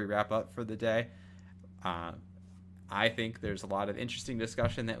before we wrap up for the day. I think there's a lot of interesting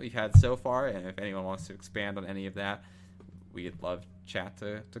discussion that we've had so far, and if anyone wants to expand on any of that, we'd love chat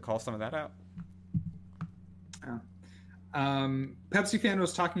to call some of that out. Pepsi Fan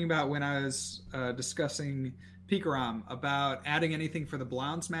was talking about when I was discussing Pikarom about adding anything for the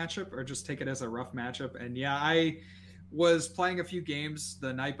Blounds matchup or just take it as a rough matchup. And yeah, I was playing a few games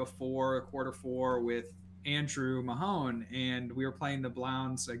the night before quarter 4 with Andrew Mahone, and we were playing the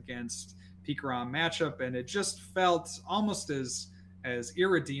Blounds against Pikarom matchup, and it just felt almost as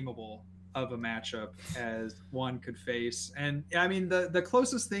irredeemable of a matchup as one could face. And I mean, the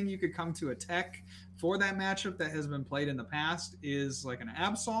closest thing you could come to a tech for that matchup that has been played in the past is like an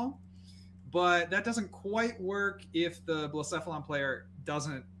Absol, but that doesn't quite work if the Blacephalon player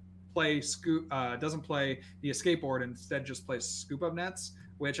doesn't play the escape board, instead just plays scoop up nets,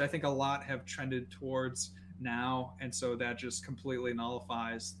 which I think a lot have trended towards now, and so that just completely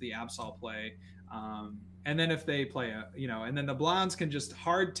nullifies the Absol play. And then if they play and then the Blondes can just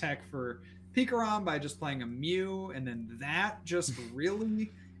hard tech for Pikarom by just playing a Mew, and then that just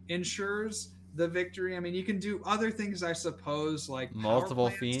really ensures the victory. I mean, you can do other things, I suppose, like multiple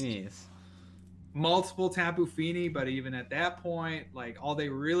Feenies. Multiple Tapu Fini, but even at that point, like, all they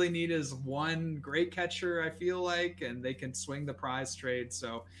really need is one great catcher, I feel like, and they can swing the prize trade.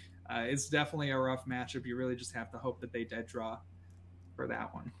 So it's definitely a rough matchup. You really just have to hope that they dead draw for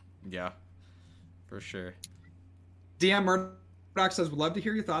that one. Yeah, for sure. DM Murdoch says, would love to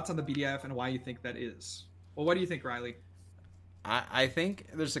hear your thoughts on the BDF and why you think that is. Well, what do you think, Riley? I think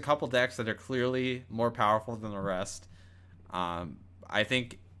there's a couple decks that are clearly more powerful than the rest. I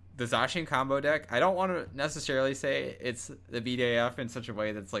think the Zacian combo deck, I don't want to necessarily say it's the BDAF in such a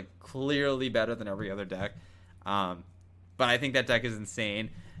way that's like clearly better than every other deck. But I think that deck is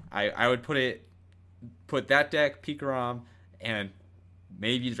insane. I would put that deck, Pikarom, and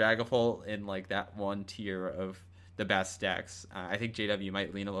maybe Dragapult in like that one tier of the best decks. I think JW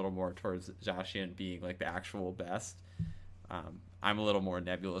might lean a little more towards Zacian being like the actual best. I'm a little more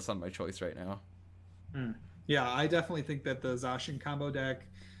nebulous on my choice right now. Yeah, I definitely think that the Zacian combo deck,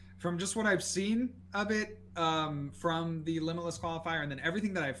 from just what I've seen of it from the Limitless qualifier and then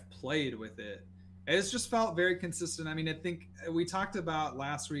everything that I've played with it, it's just felt very consistent. I mean, I think we talked about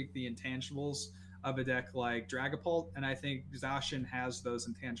last week the intangibles of a deck like Dragapult, and I think Zacian has those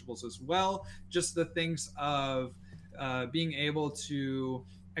intangibles as well. Just the things of being able to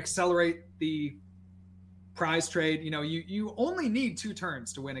accelerate the prize trade. You only need 2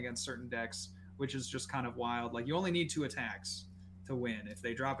 turns to win against certain decks, which is just kind of wild. Like, you only need 2 attacks to win. If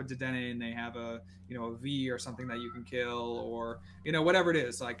they drop a Dedenne and they have a V or something that you can kill, or whatever it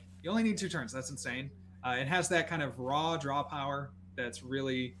is, like, you only need 2 turns. That's insane. It has that kind of raw draw power that's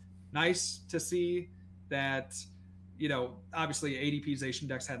really nice to see, that obviously ADP Zacian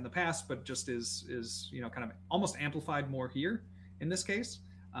decks had in the past, but just is kind of almost amplified more here in this case.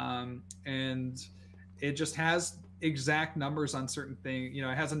 And it just has exact numbers on certain things. It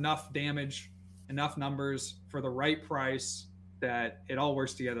has enough damage, enough numbers for the right price, that it all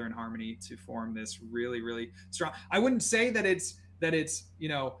works together in harmony to form this really, really strong. I wouldn't say that it's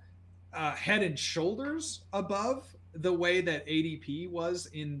head and shoulders above the way that ADP was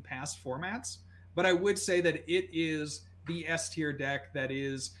in past formats, but I would say that it is the S tier deck that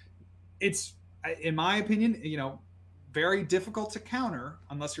it's in my opinion, very difficult to counter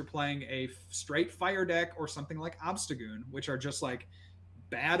unless you're playing a straight fire deck or something like Obstagoon, which are just like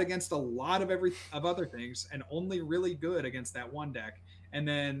bad against a lot of other things and only really good against that one deck. And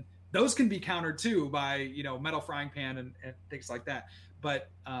then those can be countered too by Metal Frying Pan and things like that. But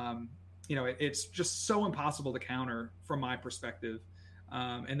it's just so impossible to counter from my perspective.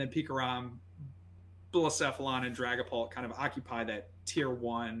 And then Pikarom, Blacephalon, and Dragapult kind of occupy that tier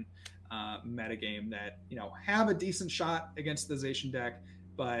 1 metagame that have a decent shot against the Zacian deck,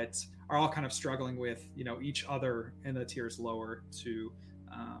 but are all kind of struggling with each other in the tiers lower to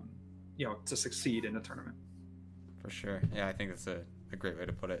succeed in a tournament. For sure. Yeah, I think that's a great way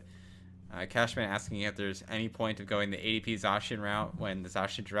to put it. Cashman asking if there's any point of going the ADP Zacian route when the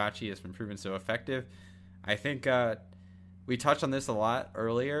Zacian Jirachi has been proven so effective. I think we touched on this a lot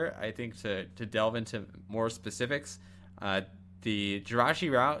earlier. I think to delve into more specifics, the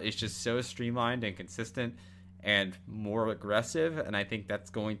Jirachi route is just so streamlined and consistent and more aggressive, and I think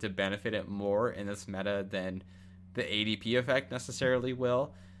that's going to benefit it more in this meta than the ADP effect necessarily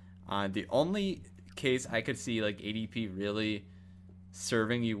will. The only case I could see like ADP really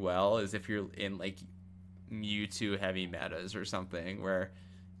serving you well is if you're in like Mewtwo heavy metas or something where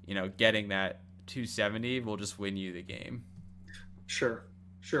getting that 270 will just win you the game. Sure.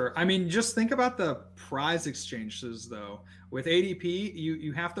 I mean, just think about the prize exchanges though. With ADP,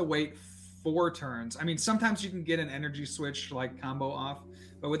 you have to wait 4 turns. I mean, sometimes you can get an energy switch like combo off,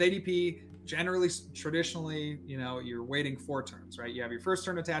 but with ADP, traditionally, you're waiting 4 turns, right? You have your first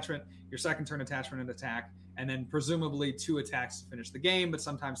turn attachment, your second turn attachment and attack, and then presumably 2 attacks to finish the game. But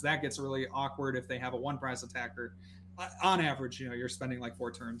sometimes that gets really awkward if they have a 1 prize attacker. On average, you're spending like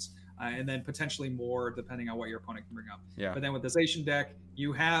 4 turns, and then potentially more depending on what your opponent can bring up. Yeah. But then with the Zacian deck,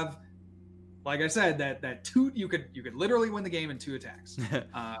 you have, like I said, that 2, you could literally win the game in 2 attacks.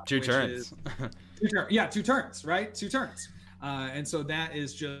 2 turns. 2 turns, right? 2 turns. And so that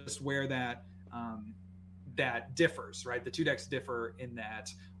is just where that that differs, right? The two decks differ in that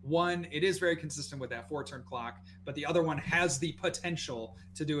one, it is very consistent with that 4-turn clock, but the other one has the potential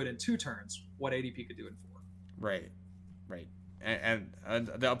to do it in 2 turns, what ADP could do in 4. Right. And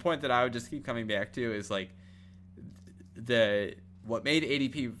the point that I would just keep coming back to is like what made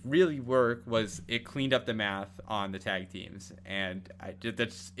ADP really work was it cleaned up the math on the tag teams, and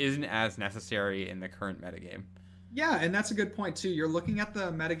that isn't as necessary in the current metagame. Yeah, and that's a good point too. You're looking at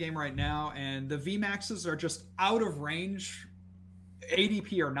the metagame right now, and the VMAXs are just out of range,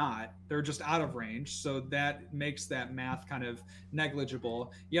 ADP or not. They're just out of range, so that makes that math kind of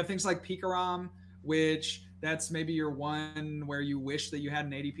negligible. You have things like Pikarom, which that's maybe your one where you wish that you had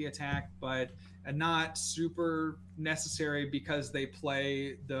an ADP attack, but not super necessary because they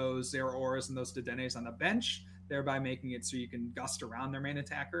play those Zeraoras and those Dedennes on the bench, thereby making it so you can gust around their main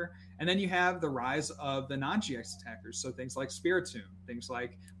attacker. And then you have the rise of the non-GX attackers, so things like Spiritomb, things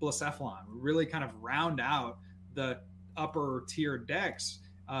like Blacephalon, really kind of round out the upper tier decks,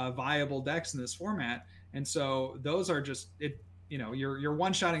 viable decks in this format. And so those are just it. You know, you're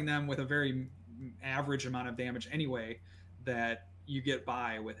one-shotting them with a very average amount of damage anyway that you get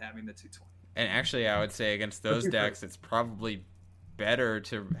by with having the 220. And actually, I would say against those decks, it's probably better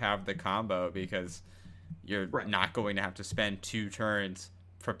to have the combo because you're not going to have to spend 2 turns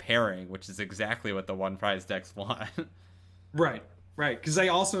preparing, which is exactly what the one prize decks want. Right. Because they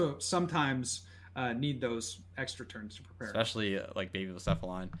also sometimes need those extra turns to prepare. Especially like Baby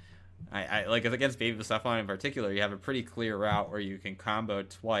Blacephalon. I like against Baby Blacephalon in particular, you have a pretty clear route where you can combo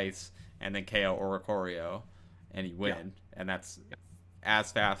twice and then KO Oricorio and you win. Yeah. And that's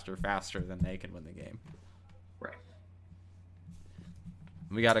as fast or faster than they can win the game. Right.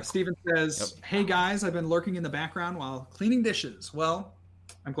 We got Steven says, Hey guys, I've been lurking in the background while cleaning dishes. Well,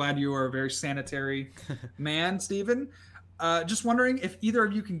 I'm glad you are a very sanitary man, Steven. Just wondering if either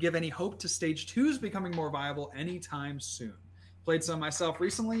of you can give any hope to Stage 2's becoming more viable anytime soon. Played some myself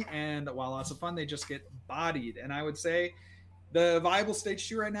recently, and while lots of fun, they just get bodied. And I would say the viable Stage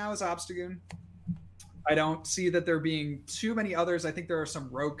 2 right now is Obstagoon. I don't see that there being too many others. I think there are some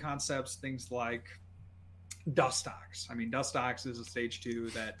rogue concepts, things like Dustox. I mean, Dustox is a Stage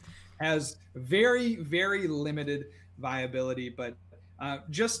 2 that has very, very limited viability, but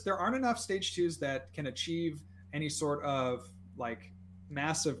just there aren't enough Stage 2s that can achieve any sort of like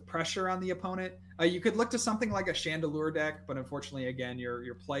massive pressure on the opponent. You could look to something like a Chandelure deck, but unfortunately, again,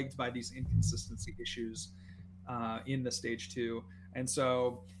 you're plagued by these inconsistency issues in the Stage 2. And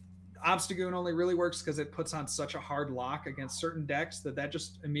so Obstagoon only really works because it puts on such a hard lock against certain decks that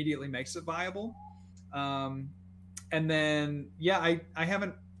just immediately makes it viable. And then, yeah, I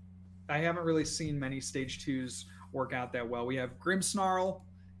haven't really seen many Stage 2s work out that well. We have Grimmsnarl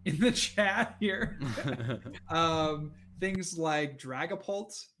in the chat here. Things like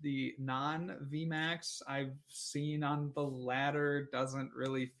Dragapult, the non-VMAX, I've seen on the ladder, doesn't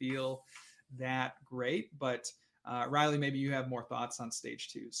really feel that great. But Riley, maybe you have more thoughts on Stage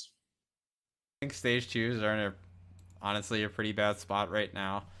 2s. I think Stage 2s are in honestly a pretty bad spot right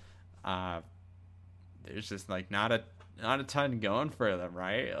now. There's just like not a ton going for them,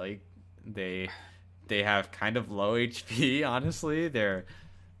 right? Like they have kind of low HP, honestly. They're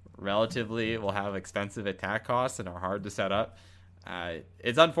relatively will have expensive attack costs and are hard to set up.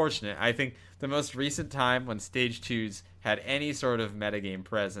 It's unfortunate. I think the most recent time when Stage 2s had any sort of metagame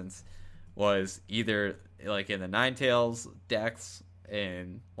presence was either like in the Ninetales decks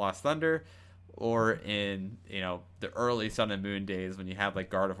in Lost Thunder or in, the early Sun and Moon days when you have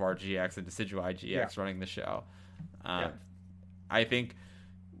like Gardevoir GX and Decidueye GX running the show. I think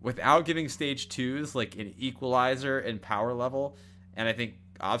without giving Stage 2s like an equalizer in power level, and I think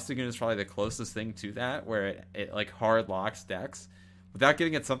Obstagoon is probably the closest thing to that, where it like hard locks decks. Without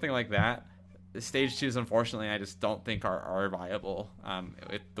giving it something like that, the Stage 2s, unfortunately, I just don't think are viable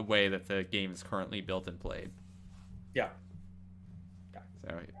with the way that the game is currently built and played. Yeah.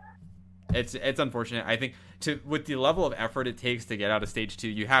 So it's unfortunate. I think with the level of effort it takes to get out of Stage 2,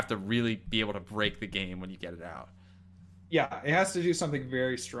 you have to really be able to break the game when you get it out. Yeah, it has to do something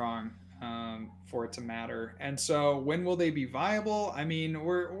very strong for it to matter. And so when will they be viable? I mean,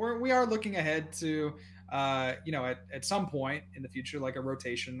 we are looking ahead to at some point in the future, like a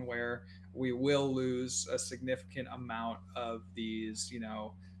rotation where we will lose a significant amount of these,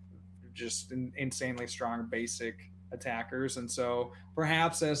 just insanely strong basic attackers. And so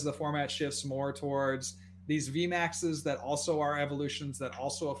perhaps as the format shifts more towards these VMAXs that also are evolutions that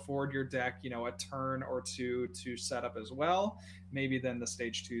also afford your deck, a turn or two to set up as well, maybe then the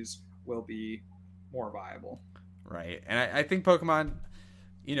Stage 2s will be more viable. Right. And I think Pokemon,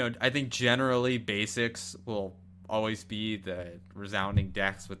 I think generally basics will always be the resounding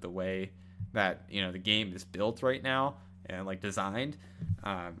Dex with the way that, you know, the game is built right now and like designed.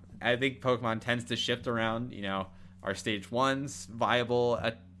 I think Pokemon tends to shift around, you know, our stage 1's viable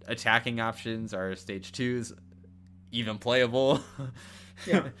attacking options, our stage 2's even playable.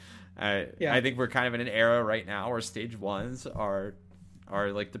 Yeah. I think we're kind of in an era right now where stage 1's are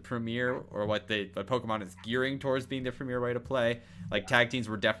like the premier, or what Pokemon is gearing towards being the premier way to play. Like tag teams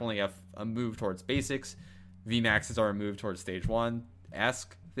were definitely a move towards basics. VMAXs are a move towards stage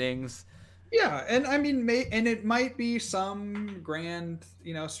 1-esque things. Yeah, and I mean, and it might be some grand,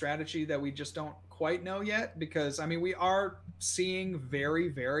 you know, strategy that we just don't quite know yet, because I mean, we are seeing very,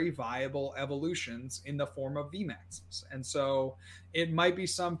 very viable evolutions in the form of VMAXs, and so it might be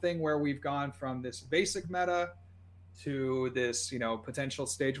something where we've gone from this basic meta to this, you know, potential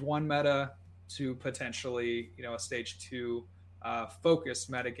stage 1 meta to potentially, you know, a stage 2 focused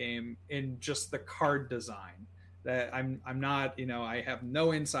metagame in just the card design. That I'm not, you know, I have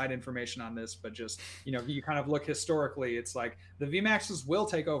no inside information on this, but just, you know, you kind of look historically, it's like the VMAXs will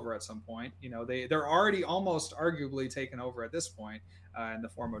take over at some point. You know, they're already almost arguably taken over at this point in the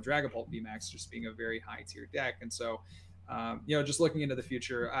form of Dragapult VMAX just being a very high tier deck. And so, you know, just looking into the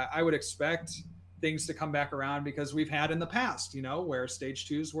future, I would expect things to come back around, because we've had in the past, you know, where stage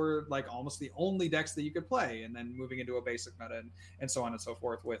 2s were like almost the only decks that you could play, and then moving into a basic meta and so on and so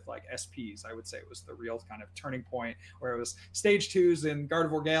forth with like SPs. I would say it was the real kind of turning point, where it was stage 2s and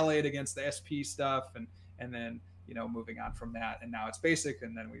Gardevoir Gallade against the SP stuff, and then, you know, moving on from that, and now it's basic,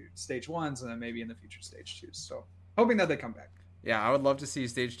 and then we stage 1s, and then maybe in the future stage 2s. So hoping that they come back. Yeah, I would love to see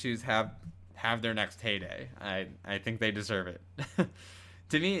stage 2s have their next heyday. I think they deserve it.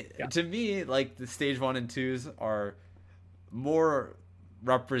 To me, like the stage 1 and 2s are more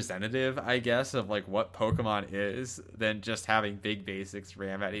representative, I guess, of like what Pokemon is than just having big basics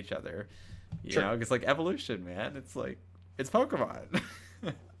ram at each other. You know, it's like evolution, man. It's like, it's Pokemon.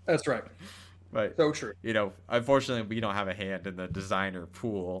 That's right. But so true. You know, unfortunately, we don't have a hand in the designer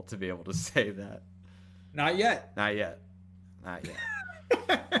pool to be able to say that. Not yet.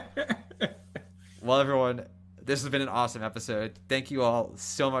 Well, everyone, this has been an awesome episode. Thank you all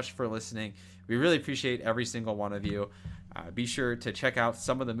so much for listening. We really appreciate every single one of you. Be sure to check out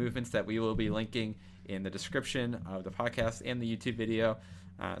some of the movements that we will be linking in the description of the podcast and the YouTube video,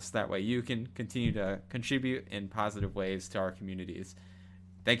 so that way you can continue to contribute in positive ways to our communities.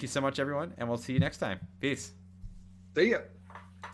 Thank you so much, everyone, and we'll see you next time. Peace. See ya.